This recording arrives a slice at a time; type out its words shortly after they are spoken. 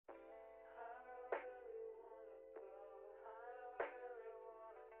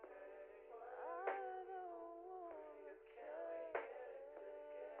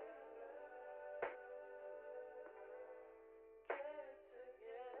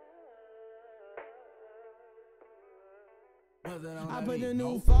I put the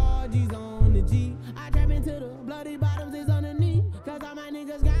new 4Gs on the G. I trap into the bloody bottoms is underneath. Cause all my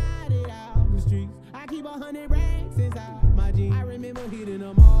niggas got it out the streets. I keep 100 racks inside my jeans. I remember hitting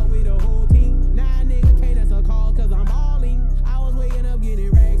them all with the whole team. Now a nigga can't answer calls cause I'm balling. I was waking up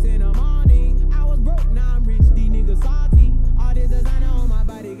getting racks in the morning. I was broke, now I'm rich, these niggas salty. All this designer on my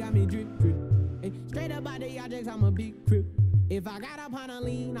body got me drip drip. Hey, straight up out the objects, I'm a big crip. If I got up on a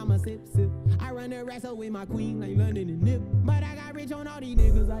lean, I'm a sip sip. I run the racks up with my queen like London and Nip. But I got rich on all these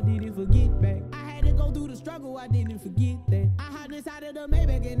niggas, I didn't forget back. I had to go through the struggle, I didn't forget that. I hopped inside of the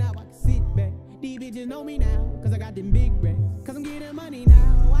Maybach and now I can sit back. These bitches know me now, cause I got them big racks. Cause I'm getting money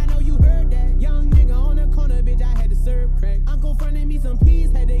now, I know you heard that. Young nigga on the corner, bitch, I had to serve crack. Uncle fronted me some peas,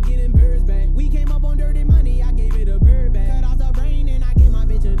 had to get them birds back. We came up on dirty money, I gave it a bird back. Cut off the brain and I gave my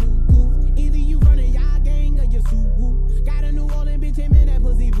bitch a new goof. Either you running y'all gang or you sue woo. Got a New Orleans bitch and man, that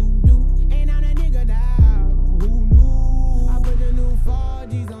pussy voodoo. And I'm that nigga now, who knew? I put the new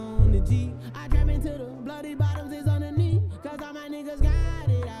 4Gs on the G. I trap into the bloody bottoms is underneath. Cause all my niggas got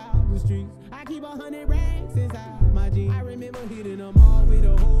it out the streets. I keep 100 racks inside my jeans. I remember hitting them all with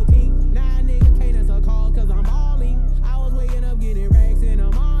the whole team. Now a nigga can't answer calls cause I'm balling. I was waking up getting racks in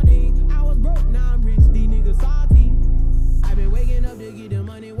the morning. I was broke, now I'm rich, these niggas salty. I been waking up to get the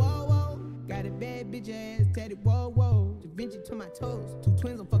money, whoa, whoa. Got a bad bitch ass tatted, whoa, whoa. Da Vinci to my toes, 2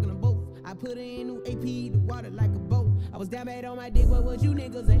 twins, I'm fucking them both. I put her in new AP, the water like a boat. I was down bad on my dick, what was you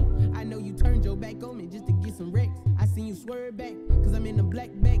niggas at? I know you turned your back on me just to get some wrecks. I seen you swerve back, cause I'm in the black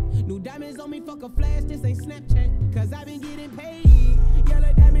back. New diamonds on me, fuck a flash, this ain't Snapchat. Cause I been getting paid.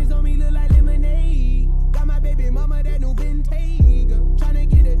 Yellow diamonds on me look like lemonade. Got my baby mama that new Bentayga. Tryna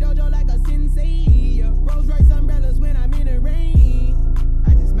get a dojo like a sensei. Rolls Royce umbrellas when I'm in the rain.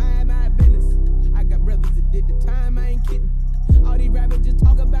 I just mind my business. I got brothers that did the time, I ain't kidding. All these rappers just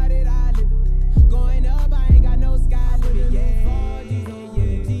talk about it, I live it. Going up, I ain't got no sky limit, yeah. 4Gs on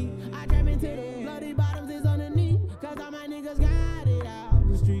the G. I trap into the bloody bottoms is underneath. Cause all my niggas got it out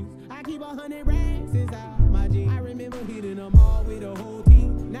the streets. I keep 100 racks inside my jeans. I remember hitting them all with the whole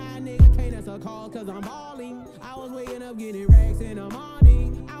team. Now a nigga can't answer calls cause I'm balling. I was waking up getting racks in the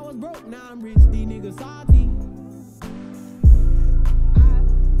morning. I was broke, now I'm rich, these niggas salty.